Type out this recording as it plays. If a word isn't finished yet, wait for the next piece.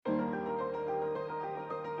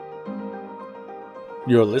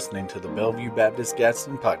You're listening to the Bellevue Baptist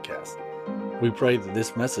Gadsden podcast. We pray that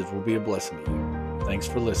this message will be a blessing to you. Thanks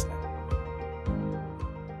for listening.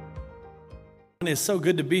 It's so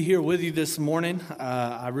good to be here with you this morning.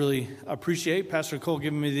 I really appreciate Pastor Cole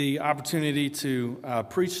giving me the opportunity to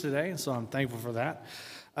preach today, and so I'm thankful for that.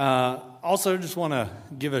 Also, just want to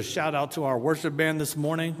give a shout out to our worship band this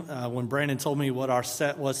morning. When Brandon told me what our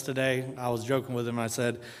set was today, I was joking with him. I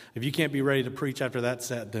said, if you can't be ready to preach after that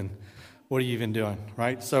set, then what are you even doing,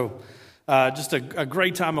 right? So just a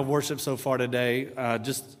great time of worship so far today.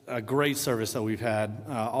 Just a great service that we've had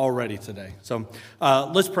already today. So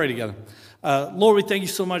let's pray together. Lord, we thank you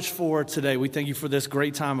so much for today. We thank you for this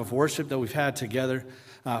great time of worship that we've had together.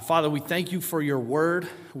 Father, we thank you for your word.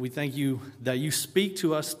 We thank you that you speak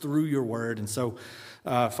to us through your word. And so,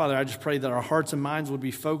 Father, I just pray that our hearts and minds would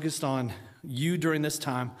be focused on you during this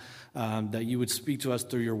time, that you would speak to us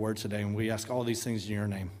through your word today. And we ask all these things in your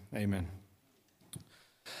name. Amen.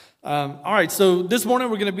 All right, so this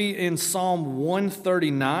morning we're going to be in Psalm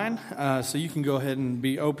 139. So you can go ahead and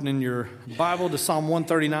be opening your Bible to Psalm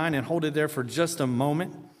 139 and hold it there for just a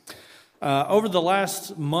moment. Over the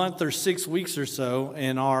last month or 6 weeks or so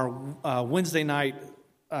in our Wednesday night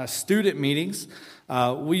student meetings,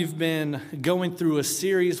 we've been going through a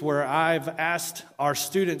series where I've asked our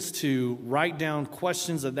students to write down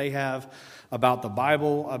questions that they have about the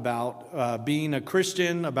Bible, about being a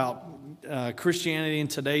Christian, about Christianity in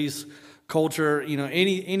today's culture,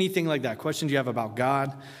 anything like that, questions you have about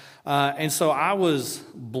God. And so I was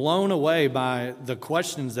blown away by the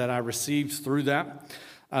questions that I received through that.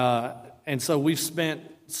 And so we've spent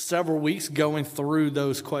several weeks going through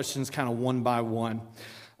those questions kind of one by one.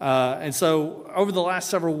 And so over the last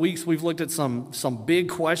several weeks, we've looked at some big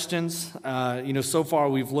questions. So far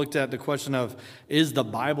we've looked at the question of, is the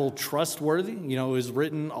Bible trustworthy? It was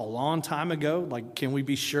written a long time ago. Like, can we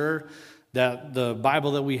be sure that the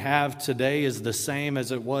Bible that we have today is the same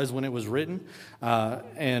as it was when it was written?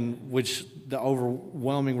 And which the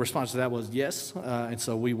overwhelming response to that was yes. And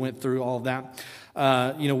so we went through all of that.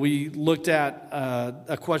 We looked at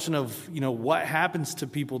a question of, what happens to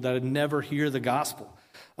people that never hear the gospel?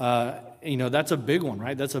 That's a big one,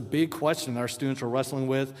 right? That's a big question our students are wrestling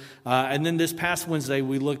with. And then this past Wednesday,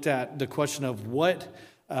 we looked at the question of what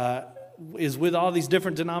is with all these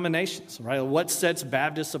different denominations, right? What sets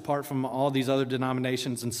Baptists apart from all these other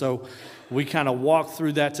denominations? And so we kind of walked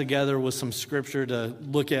through that together with some scripture to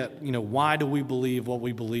look at, why do we believe what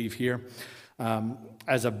we believe here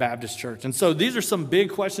as a Baptist church? And so these are some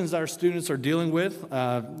big questions that our students are dealing with.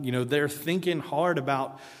 They're thinking hard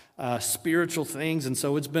about spiritual things. And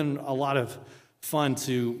so it's been a lot of fun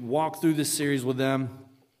to walk through this series with them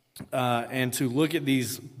and to look at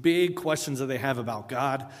these big questions that they have about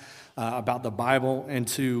God, about the Bible, and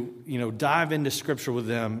to, dive into Scripture with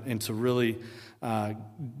them and to really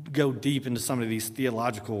go deep into some of these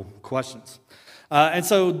theological questions. And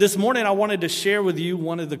so this morning I wanted to share with you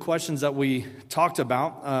one of the questions that we talked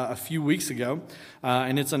about a few weeks ago,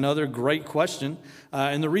 and it's another great question.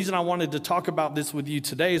 And the reason I wanted to talk about this with you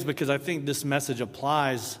today is because I think this message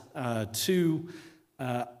applies to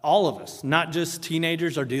all of us. Not just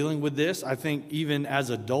teenagers are dealing with this. I think even as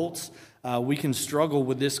adults, we can struggle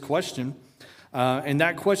with this question. And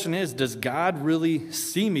that question is, does God really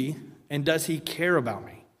see me, and does he care about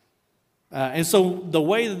me? And so the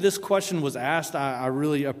way that this question was asked, I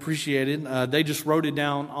really appreciated. They just wrote it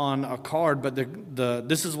down on a card, but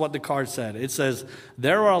this is what the card said. It says,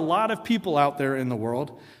 there are a lot of people out there in the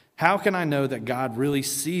world. How can I know that God really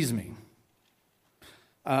sees me?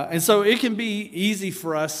 And so it can be easy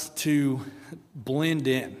for us to blend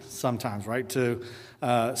in sometimes, right? To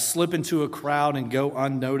slip into a crowd and go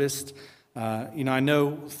unnoticed. I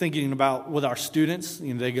know thinking about with our students,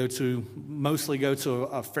 they mostly go to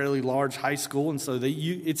a fairly large high school, and so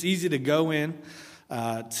it's easy to go in,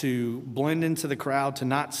 to blend into the crowd, to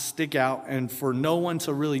not stick out, and for no one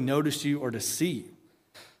to really notice you or to see you.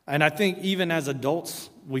 And I think even as adults,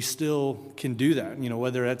 we still can do that.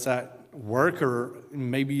 Whether it's at work or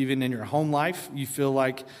maybe even in your home life, you feel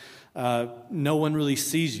like no one really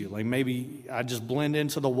sees you. Like, maybe I just blend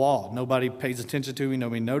into the wall. Nobody pays attention to me.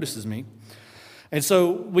 Nobody notices me. And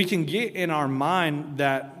so we can get in our mind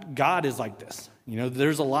that God is like this.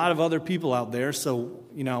 There's a lot of other people out there. So,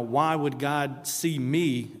 why would God see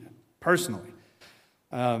me personally?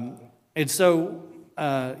 And so,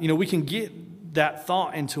 we can get that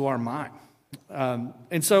thought into our mind.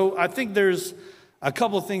 And so I think there's a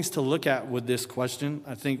couple of things to look at with this question.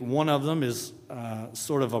 I think one of them is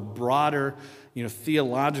sort of a broader,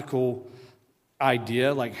 theological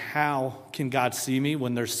idea, like how can God see me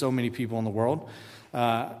when there's so many people in the world?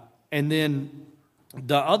 And then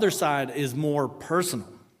The other side is more personal,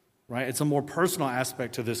 right? It's a more personal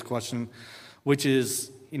aspect to this question, which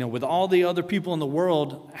is, with all the other people in the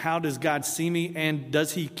world, how does God see me, and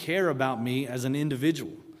does he care about me as an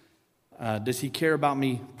individual? Does he care about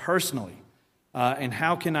me personally? And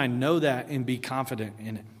how can I know that and be confident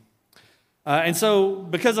in it? And so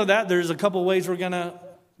because of that, there's a couple ways we're going to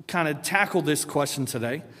kind of tackle this question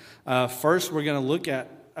today. First, we're going to look at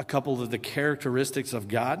a couple of the characteristics of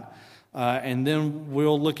God, and then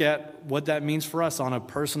we'll look at what that means for us on a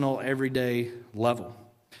personal, everyday level.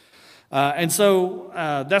 And so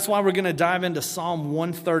that's why we're going to dive into Psalm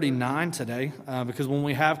 139 today, because when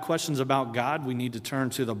we have questions about God, we need to turn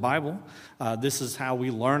to the Bible. This is how we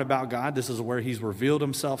learn about God. This is where he's revealed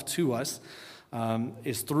himself to us,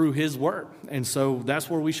 is through his word. And so that's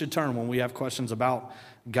where we should turn when we have questions about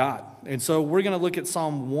God. And so we're going to look at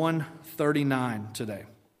Psalm 139 today.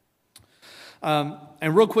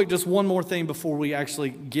 And real quick, just one more thing before we actually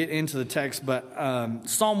get into the text, but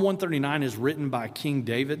Psalm 139 is written by King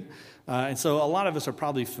David. And so a lot of us are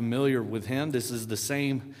probably familiar with him. This is the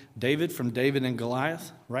same David from David and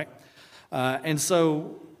Goliath, right? And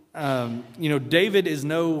so, David is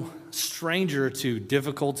no stranger to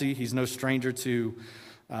difficulty. He's no stranger to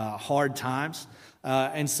hard times.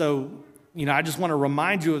 And so, I just want to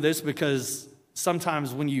remind you of this because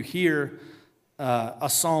sometimes when you hear a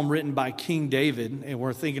psalm written by King David, and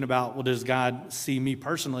we're thinking about, well, does God see me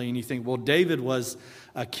personally? And you think, well, David was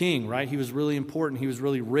a king, right? He was really important. He was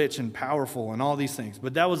really rich and powerful and all these things.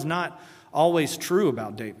 But that was not always true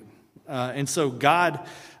about David. And so God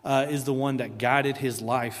is the one that guided his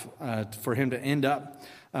life for him to end up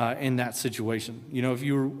in that situation. If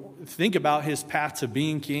you think about his path to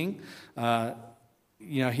being king,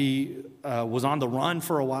 he was on the run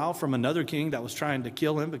for a while from another king that was trying to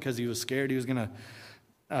kill him because he was scared he was going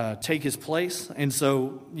to take his place. And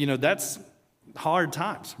so, that's hard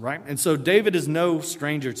times, right? And so David is no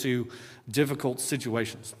stranger to difficult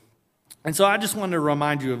situations. And so I just wanted to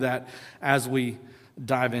remind you of that as we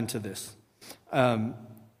dive into this.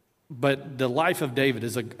 But the life of David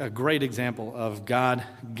is a great example of God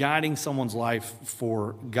guiding someone's life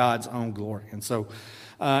for God's own glory. And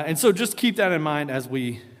so just keep that in mind as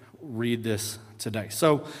we read this today.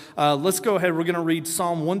 So let's go ahead. We're going to read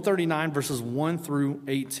Psalm 139, verses 1 through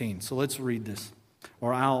 18. So let's read this,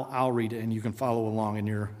 or I'll read it, and you can follow along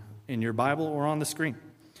in your Bible or on the screen.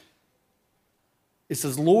 It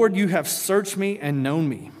says, "Lord, you have searched me and known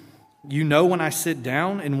me. You know when I sit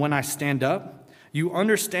down and when I stand up. You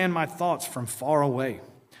understand my thoughts from far away.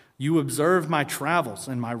 You observe my travels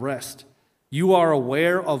and my rest. You are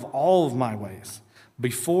aware of all of my ways.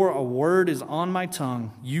 Before a word is on my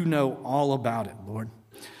tongue, you know all about it, Lord.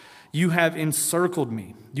 You have encircled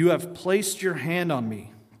me. You have placed your hand on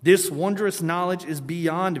me. This wondrous knowledge is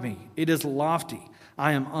beyond me. It is lofty.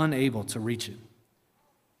 I am unable to reach it.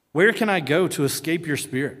 Where can I go to escape your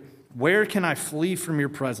spirit? Where can I flee from your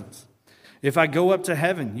presence? If I go up to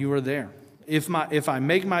heaven, you are there. If I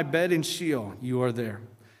make my bed in Sheol, you are there.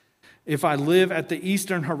 If I live at the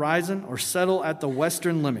eastern horizon or settle at the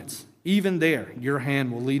western limits, even there your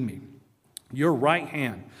hand will lead me. Your right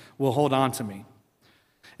hand will hold on to me.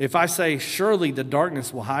 If I say, surely the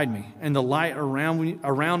darkness will hide me, and the light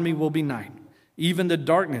around me will be night, even the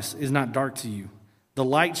darkness is not dark to you. The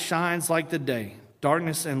light shines like the day.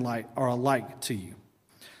 Darkness and light are alike to you.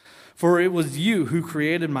 For it was you who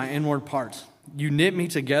created my inward parts. You knit me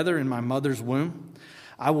together in my mother's womb.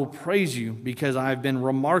 I will praise you because I have been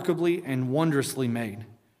remarkably and wondrously made.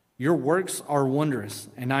 Your works are wondrous,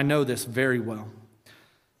 and I know this very well.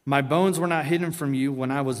 My bones were not hidden from you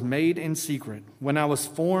when I was made in secret, when I was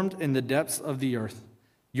formed in the depths of the earth.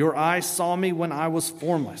 Your eyes saw me when I was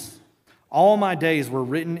formless. All my days were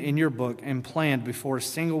written in your book and planned before a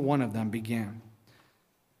single one of them began.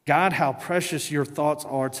 God, how precious your thoughts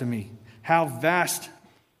are to me. How vast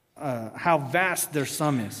their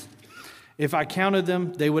sum is. If I counted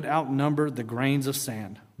them, they would outnumber the grains of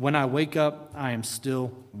sand. When I wake up, I am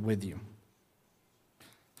still with you.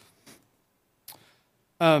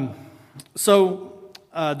 So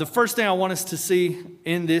the first thing I want us to see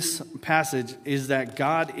in this passage is that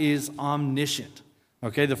God is omniscient.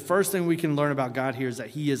 Okay, the first thing we can learn about God here is that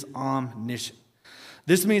he is omniscient.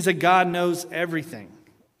 This means that God knows everything.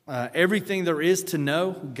 Everything there is to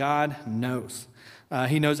know, God knows.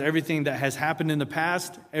 He knows everything that has happened in the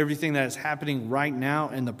past, everything that is happening right now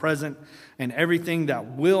in the present, and everything that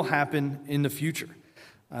will happen in the future.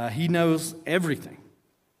 He knows everything.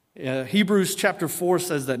 Hebrews chapter 4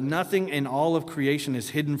 says that nothing in all of creation is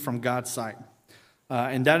hidden from God's sight.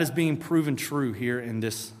 And that is being proven true here in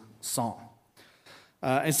this psalm.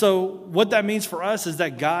 And so what that means for us is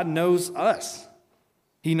that God knows us.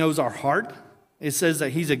 He knows our heart. It says that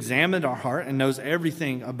he's examined our heart and knows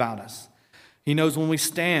everything about us. He knows when we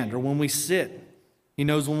stand or when we sit. He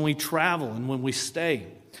knows when we travel and when we stay.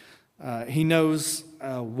 He knows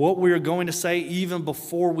what we are going to say even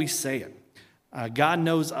before we say it. God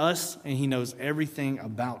knows us, and he knows everything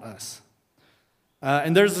about us.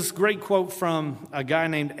 And there's this great quote from a guy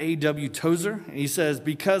named A.W. Tozer. He says,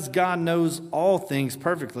 because God knows all things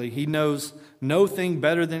perfectly, he knows no thing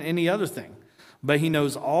better than any other thing, but he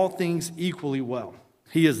knows all things equally well.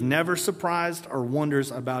 He is never surprised or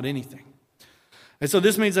wonders about anything. And so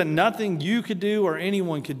this means that nothing you could do or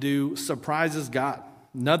anyone could do surprises God.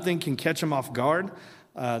 Nothing can catch him off guard.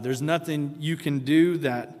 There's nothing you can do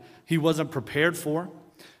that he wasn't prepared for.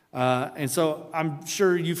 And so I'm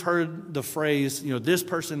sure you've heard the phrase, this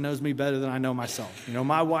person knows me better than I know myself.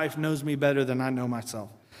 My wife knows me better than I know myself.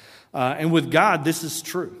 And with God, this is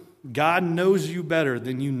true. God knows you better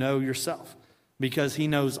than you know yourself because he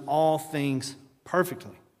knows all things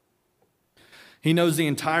perfectly. He knows the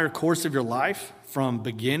entire course of your life from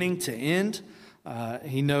beginning to end.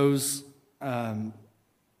 He knows,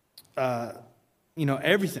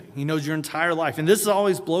 everything. He knows your entire life. And this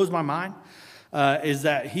always blows my mind, is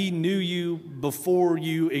that he knew you before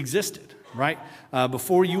you existed, right?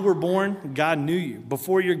 Before you were born, God knew you.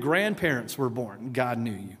 Before your grandparents were born, God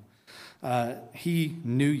knew you. He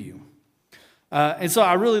knew you. And so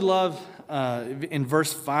I really love in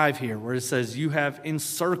verse 5 here where it says, you have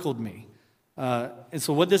encircled me. And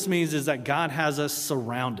so what this means is that God has us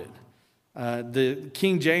surrounded. The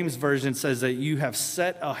King James Version says that you have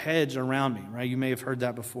set a hedge around me, right? You may have heard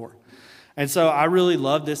that before. And so I really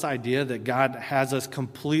love this idea that God has us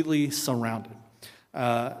completely surrounded.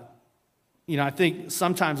 I think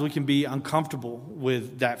sometimes we can be uncomfortable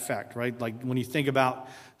with that fact, right? Like when you think about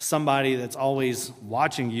somebody that's always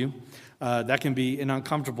watching you, that can be an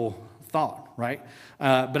uncomfortable thought, right?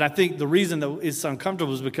 But I think the reason that it's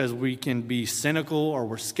uncomfortable is because we can be cynical or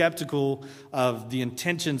we're skeptical of the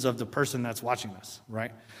intentions of the person that's watching us,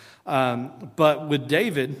 right? But with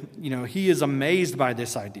David, he is amazed by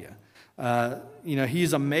this idea. He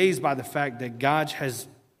is amazed by the fact that God has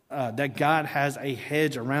a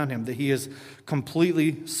hedge around him, that he is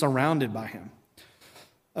completely surrounded by him.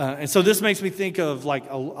 And so this makes me think of like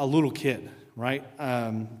a little kid, right?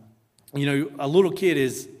 A little kid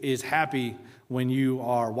is happy when you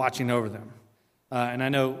are watching over them. And I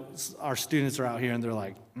know our students are out here and they're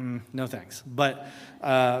like, no thanks. But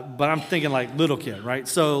I'm thinking like little kid, right?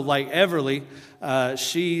 So like Everly,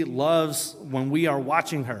 she loves when we are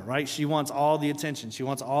watching her, right? She wants all the attention. She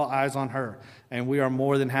wants all eyes on her. And we are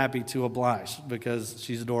more than happy to oblige because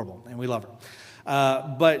she's adorable and we love her.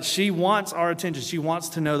 But she wants our attention. She wants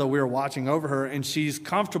to know that we're watching over her, and she's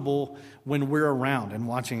comfortable when we're around and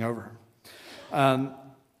watching over her.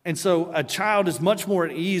 And so a child is much more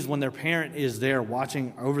at ease when their parent is there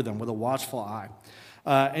watching over them with a watchful eye.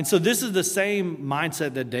 And so this is the same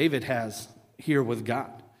mindset that David has here with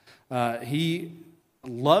God. He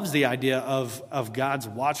loves the idea of God's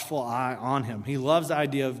watchful eye on him. He loves the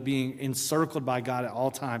idea of being encircled by God at all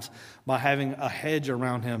times, by having a hedge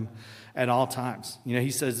around him at all times. He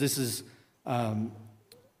says this is,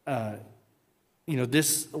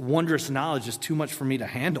 this wondrous knowledge is too much for me to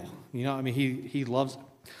handle. He loves it.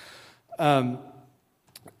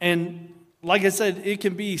 And like I said, it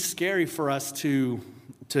can be scary for us to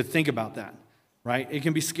think about that, right? It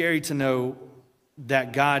can be scary to know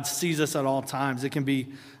that God sees us at all times. It can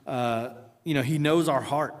be, he knows our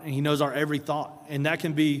heart and he knows our every thought. And that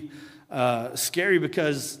can be scary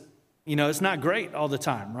because, it's not great all the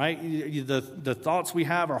time, right? The thoughts we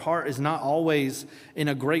have, our heart is not always in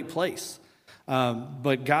a great place.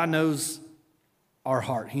 But God knows our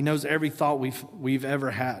heart. He knows every thought we've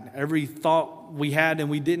ever had. Every thought we had and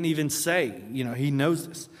we didn't even say, he knows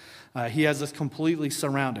this. He has us completely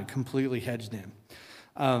surrounded, completely hedged in.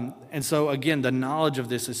 And so again, the knowledge of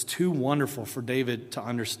this is too wonderful for David to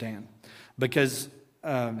understand because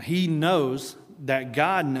he knows that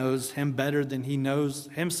God knows him better than he knows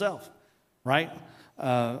himself, right?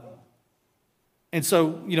 And so,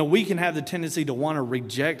 we can have the tendency to want to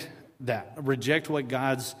reject what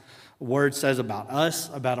God's word says about us,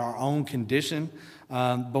 about our own condition.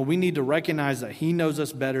 But we need to recognize that he knows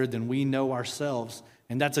us better than we know ourselves.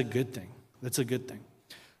 And that's a good thing. That's a good thing.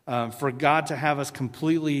 For God to have us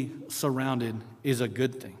completely surrounded is a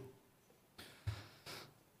good thing.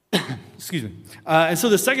 Excuse me. And so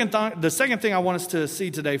the second thing I want us to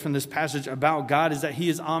see today from this passage about God is that he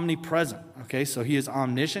is omnipresent. Okay, so he is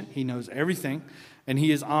omniscient. He knows everything. And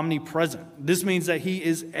he is omnipresent. This means that he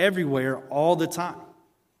is everywhere all the time.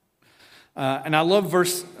 And I love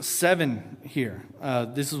verse 7 here.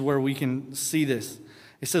 This is where we can see this.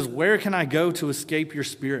 It says, where can I go to escape your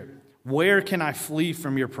spirit? Where can I flee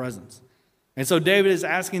from your presence? And so David is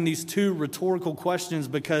asking these two rhetorical questions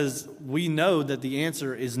because we know that the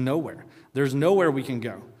answer is nowhere. There's nowhere we can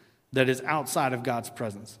go that is outside of God's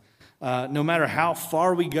presence. No matter how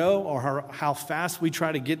far we go or how fast we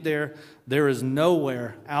try to get there, there is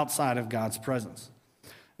nowhere outside of God's presence.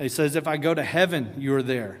 He says, if I go to heaven, you are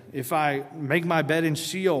there. If I make my bed in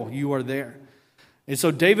Sheol, you are there. And so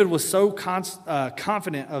David was so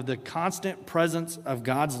confident of the constant presence of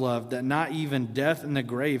God's love that not even death and the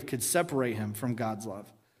grave could separate him from God's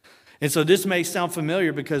love. And so this may sound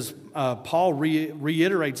familiar because Paul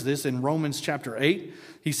reiterates this in Romans chapter 8.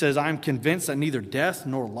 He says, I am convinced that neither death,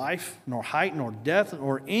 nor life, nor height, nor depth,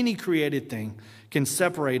 or any created thing can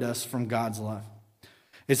separate us from God's love.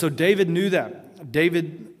 And so David knew that.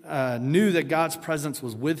 David knew that God's presence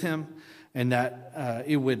was with him and that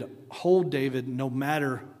it would hold David no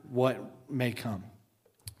matter what may come.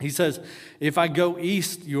 He says, if I go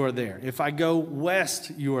east, you are there. If I go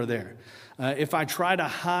west, you are there. If I try to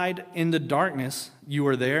hide in the darkness, you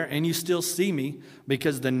are there, and you still see me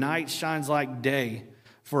because the night shines like day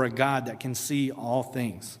for a God that can see all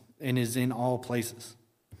things and is in all places.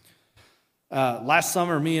 Last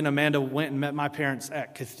summer, me and Amanda went and met my parents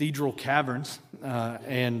at Cathedral Caverns,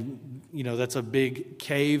 and that's a big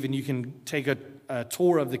cave, and you can take a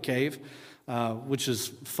tour of the cave, which is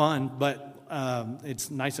fun, but it's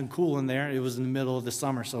nice and cool in there. It was in the middle of the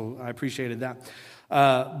summer, so I appreciated that.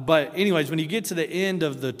 But anyways, when you get to the end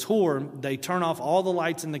of the tour, they turn off all the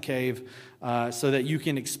lights in the cave so that you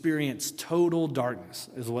can experience total darkness,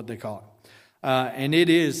 is what they call it. And it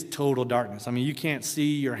is total darkness. I mean, you can't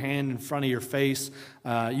see your hand in front of your face.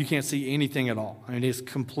 You can't see anything at all. I mean, it's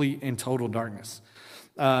complete and total darkness.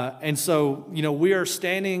 And so, we are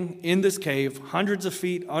standing in this cave, hundreds of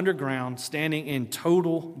feet underground, standing in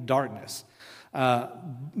total darkness.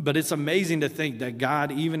 But it's amazing to think that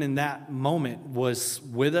God, even in that moment, was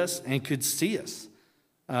with us and could see us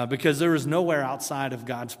because there is nowhere outside of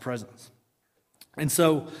God's presence. And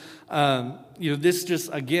so, this just,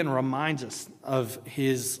 again, reminds us of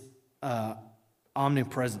his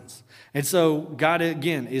omnipresence. And so God,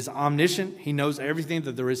 again, is omniscient. He knows everything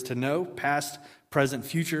that there is to know, past, present,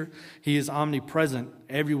 future. He is omnipresent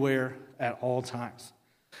everywhere at all times.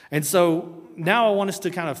 And so now I want us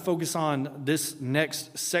to kind of focus on this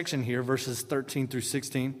next section here, verses 13 through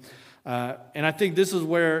 16. And I think this is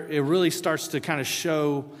where it really starts to kind of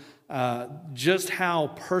show just how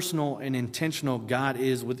personal and intentional God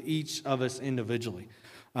is with each of us individually.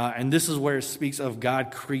 And this is where it speaks of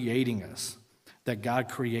God creating us, that God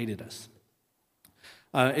created us.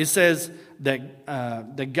 It says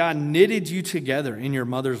that God knitted you together in your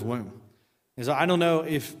mother's womb. And so I don't know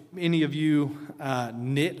if any of you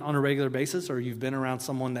knit on a regular basis or you've been around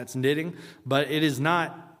someone that's knitting, but it is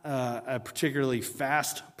not a particularly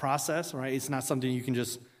fast process, right? It's not something you can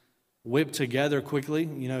just whip together quickly.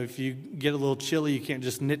 If you get a little chilly, you can't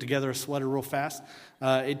just knit together a sweater real fast.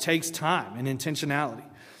 It takes time and intentionality.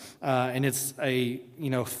 And it's a,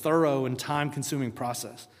 thorough and time-consuming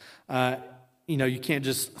process. You can't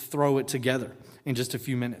just throw it together in just a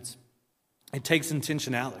few minutes. It takes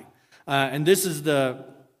intentionality. And this is the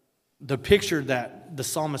picture that the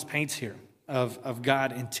psalmist paints here of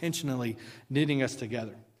God intentionally knitting us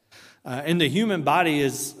together. And the human body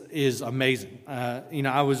is amazing.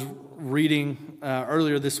 I was reading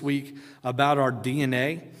earlier this week about our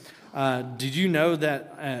DNA. Did you know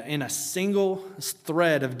that in a single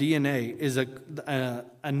thread of DNA is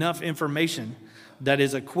enough information that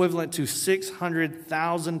is equivalent to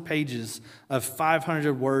 600,000 pages of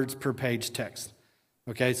 500 words per page text?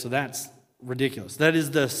 Okay, so that's ridiculous. That is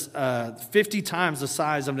 50 times the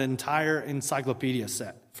size of an entire encyclopedia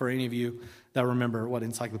set, for any of you that remember what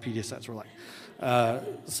encyclopedia sets were like.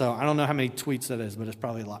 So I don't know how many tweets that is, but it's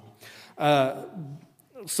probably a lot.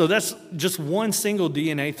 So that's just one single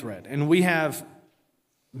DNA thread, and we have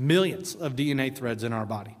millions of DNA threads in our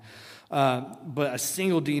body. But a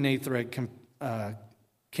single DNA thread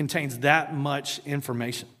contains that much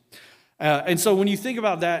information. And so when you think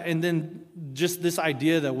about that, and then just this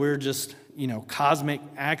idea that we're just, cosmic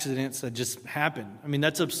accidents that just happen, I mean,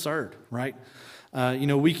 that's absurd, right?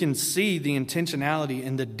 We can see the intentionality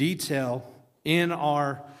and the detail in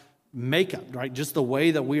our makeup, right? Just the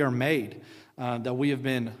way that we are made, that we have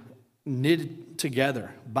been knitted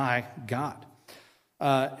together by God.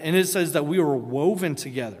 And it says that we were woven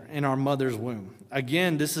together in our mother's womb.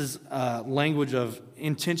 Again, this is language of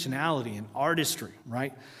intentionality and artistry,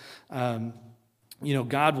 right?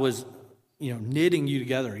 God was, knitting you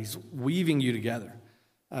together. He's weaving you together.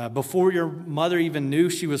 Before your mother even knew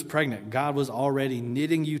she was pregnant, God was already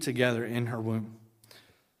knitting you together in her womb.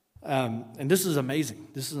 And this is amazing.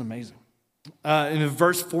 This is amazing. In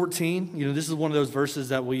verse 14, this is one of those verses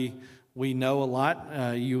that we know a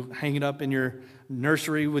lot. You hang it up in your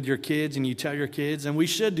nursery with your kids and you tell your kids, and we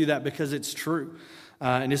should do that because it's true.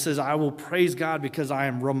 And it says, I will praise God because I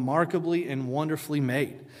am remarkably and wonderfully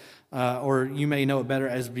made. Or you may know it better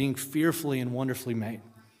as being fearfully and wonderfully made.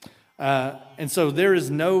 And so there is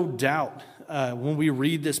no doubt when we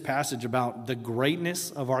read this passage about the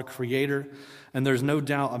greatness of our Creator, and there's no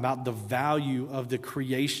doubt about the value of the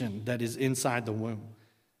creation that is inside the womb.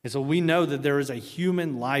 And so we know that there is a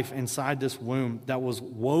human life inside this womb that was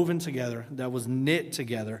woven together, that was knit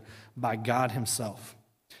together by God Himself.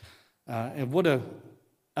 And what an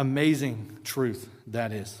amazing truth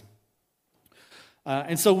that is.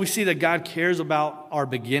 And so we see that God cares about our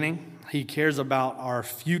beginning, He cares about our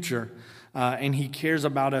future, and He cares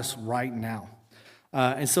about us right now.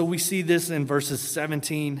 And so we see this in verses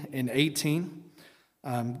 17 and 18,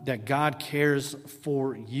 that God cares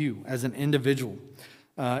for you as an individual.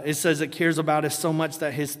 It says it cares about us so much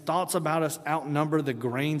that His thoughts about us outnumber the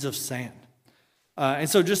grains of sand. And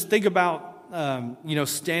so just think about,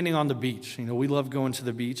 standing on the beach. We love going to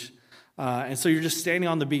the beach. And so you're just standing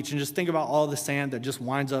on the beach and just think about all the sand that just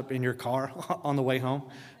winds up in your car on the way home.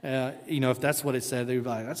 If that's what it said, they'd be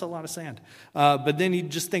like, that's a lot of sand. But then you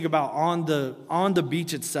just think about on the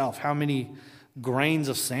beach itself, how many grains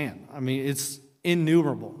of sand. I mean, it's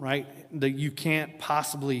innumerable, right? That you can't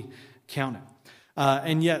possibly count it.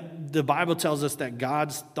 And yet the Bible tells us that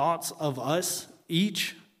God's thoughts of us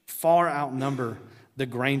each far outnumber the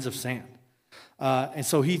grains of sand. And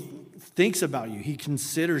so He thinks about you. He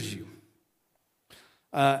considers you.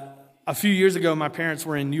 A few years ago, my parents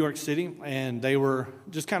were in New York City, and they were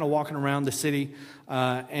just kind of walking around the city,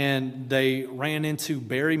 and they ran into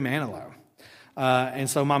Barry Manilow. And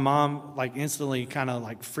so my mom, instantly kind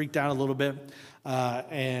of, freaked out a little bit,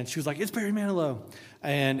 and she was like, it's Barry Manilow.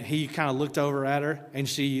 And he kind of looked over at her, and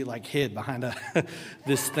she, hid behind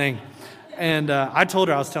this thing. And I told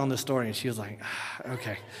her I was telling this story, and she was like,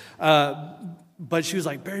 okay. But she was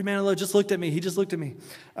like, Barry Manilow just looked at me. He just looked at me.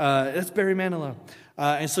 That's Barry Manilow.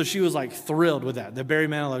 And so she was thrilled with that Barry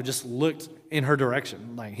Manilow just looked in her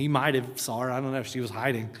direction. He might have saw her. I don't know if she was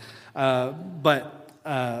hiding. But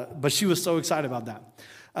she was so excited about that.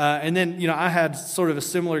 And then, I had sort of a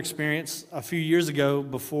similar experience a few years ago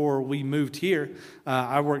before we moved here.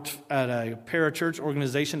 I worked at a parachurch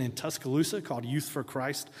organization in Tuscaloosa called Youth for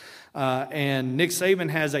Christ. And Nick Saban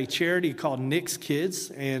has a charity called Nick's Kids,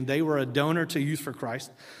 and they were a donor to Youth for Christ.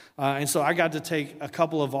 And so I got to take a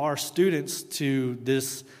couple of our students to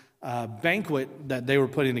this banquet that they were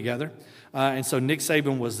putting together. And so Nick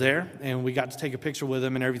Saban was there, and we got to take a picture with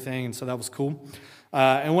him and everything, and so that was cool.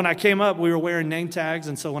 And when I came up, we were wearing name tags,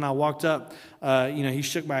 and so when I walked up, he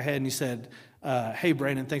shook my head and he said, hey,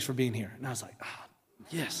 Brandon, thanks for being here. And I was like,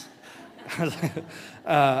 yes.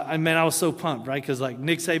 I was so pumped, right? Because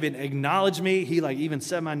Nick Saban acknowledged me. He even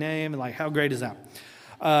said my name, and how great is that?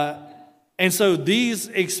 And so these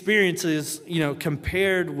experiences,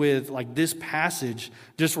 compared with this passage,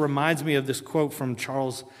 just reminds me of this quote from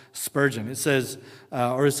Charles Spurgeon. It says,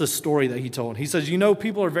 or it's a story that he told. He says,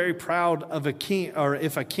 people are very proud of a king, or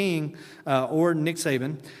if a king or Nick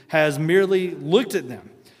Saban has merely looked at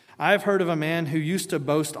them. I've heard of a man who used to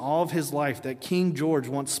boast all of his life that King George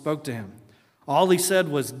once spoke to him. All he said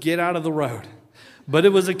was, get out of the road. But it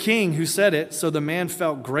was a king who said it, so the man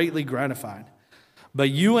felt greatly gratified.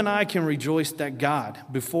 But you and I can rejoice that God,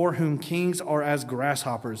 before whom kings are as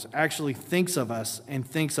grasshoppers, actually thinks of us and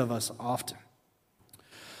thinks of us often.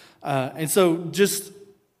 And so just,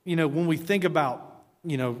 when we think about,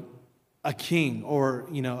 a king or,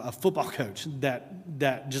 a football coach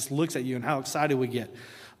that just looks at you and how excited we get.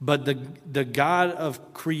 But the God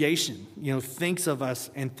of creation, thinks of us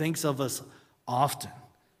and thinks of us often.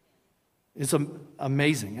 It's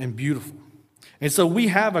amazing and beautiful. And so we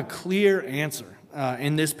have a clear answer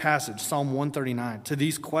in this passage, Psalm 139, to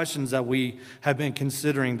these questions that we have been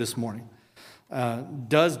considering this morning.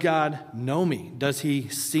 Does God know me? Does He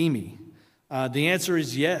see me? The answer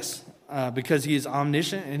is yes, because He is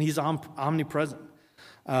omniscient and He's omnipresent.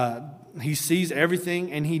 He sees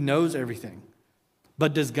everything and He knows everything.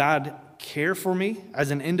 But does God care for me as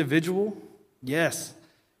an individual? Yes.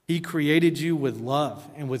 He created you with love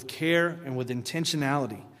and with care and with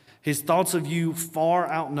intentionality. His thoughts of you far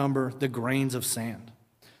outnumber the grains of sand.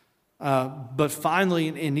 But finally,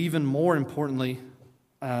 and even more importantly,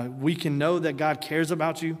 we can know that God cares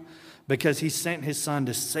about you because He sent His Son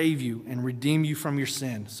to save you and redeem you from your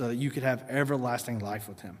sin so that you could have everlasting life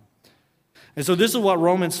with Him. And so this is what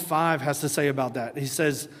Romans 5 has to say about that. He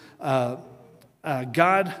says,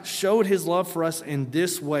 God showed his love for us in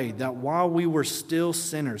this way, that while we were still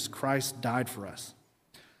sinners, Christ died for us.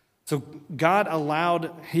 So God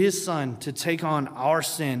allowed his son to take on our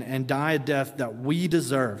sin and die a death that we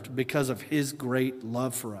deserved because of his great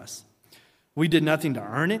love for us. We did nothing to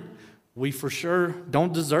earn it. We for sure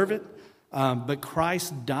don't deserve it. But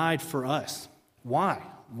Christ died for us. Why?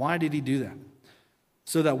 Why did he do that?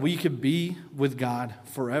 So that we could be with God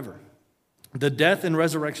forever. The death and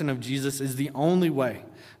resurrection of Jesus is the only way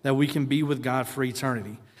that we can be with God for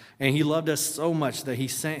eternity. And he loved us so much that he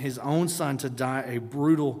sent his own son to die a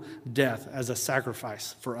brutal death as a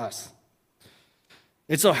sacrifice for us.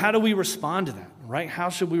 And so how do we respond to that, right? How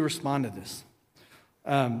should we respond to this?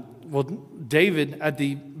 Well, David, at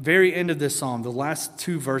the very end of this psalm, the last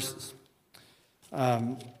 2 verses,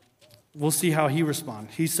 we'll see how he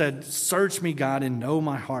responds. He said, "Search me, God, and know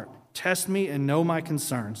my heart. Test me and know my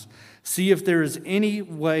concerns. See if there is any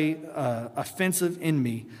way offensive in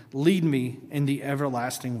me. Lead me in the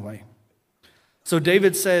everlasting way." So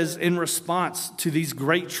David says, in response to these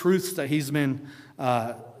great truths that he's been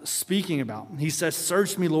speaking about, he says,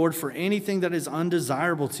 "Search me, Lord, for anything that is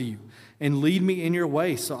undesirable to you, and lead me in your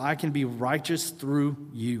way so I can be righteous through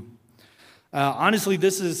you." Honestly,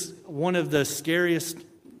 this is one of the scariest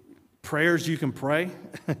prayers you can pray,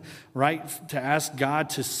 right? To ask God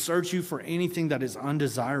to search you for anything that is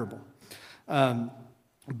undesirable.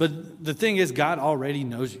 But the thing is, God already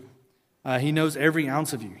knows you. He knows every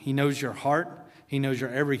ounce of you. He knows your heart. He knows your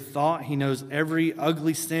every thought. He knows every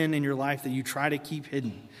ugly sin in your life that you try to keep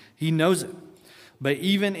hidden. He knows it. But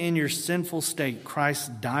even in your sinful state,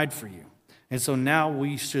 Christ died for you. And so now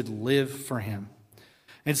we should live for him.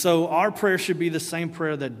 And so our prayer should be the same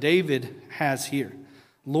prayer that David has here.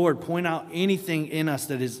 Lord, point out anything in us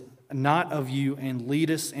that is not of you and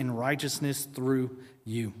lead us in righteousness through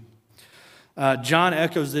you. John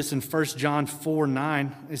echoes this in 1 John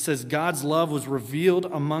 4:9. It says, "God's love was revealed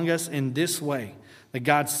among us in this way, that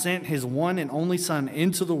God sent his one and only Son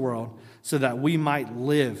into the world so that we might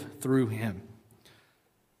live through him."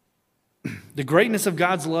 The greatness of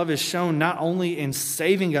God's love is shown not only in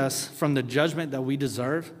saving us from the judgment that we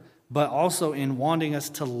deserve, but also in wanting us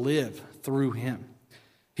to live through him.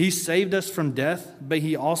 He saved us from death, but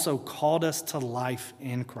he also called us to life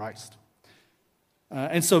in Christ.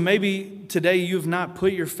 And so maybe today you've not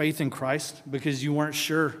put your faith in Christ because you weren't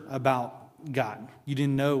sure about God. You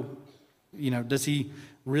didn't know, does he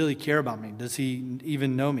really care about me? Does he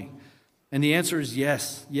even know me? And the answer is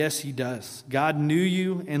yes. Yes, he does. God knew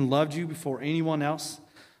you and loved you before anyone else.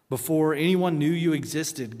 Before anyone knew you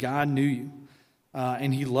existed, God knew you,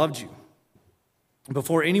 and he loved you.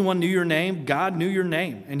 Before anyone knew your name, God knew your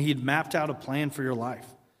name, and he had mapped out a plan for your life.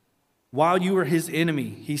 While you were his enemy,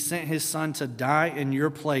 he sent his son to die in your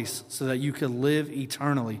place so that you could live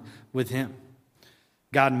eternally with him.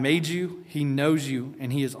 God made you, he knows you,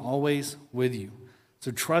 and he is always with you.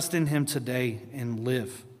 So trust in him today and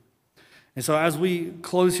live. And so as we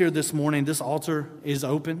close here this morning, this altar is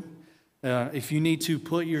open. If you need to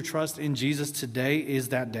put your trust in Jesus, today is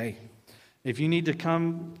that day. If you need to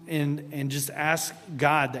come in and just ask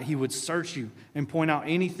God that he would search you and point out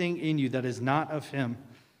anything in you that is not of him,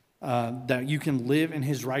 that you can live in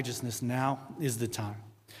his righteousness, now is the time.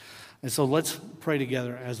 And so let's pray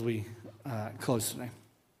together as we close today.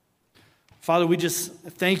 Father, we just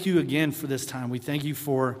thank you again for this time. We thank you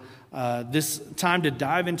for this time to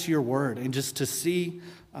dive into your word and just to see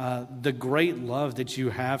the great love that you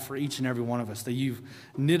have for each and every one of us, that you've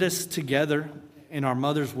knit us together in our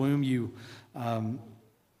mother's womb. You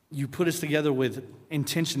put us together with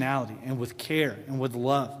intentionality and with care and with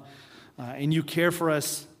love. And you care for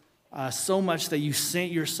us so much that you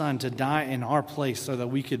sent your son to die in our place so that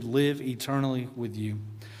we could live eternally with you.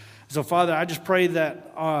 So, Father, I just pray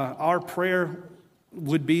that our prayer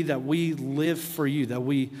would be that we live for you, that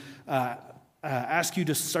we ask you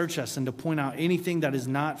to search us and to point out anything that is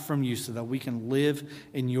not from you so that we can live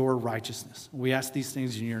in your righteousness. We ask these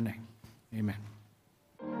things in your name. Amen.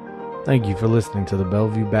 Thank you for listening to the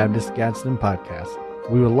Bellevue Baptist Gadsden podcast.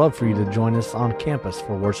 We would love for you to join us on campus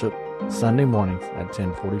for worship Sunday mornings at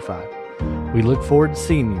 10:45. We look forward to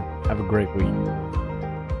seeing you. Have a great week.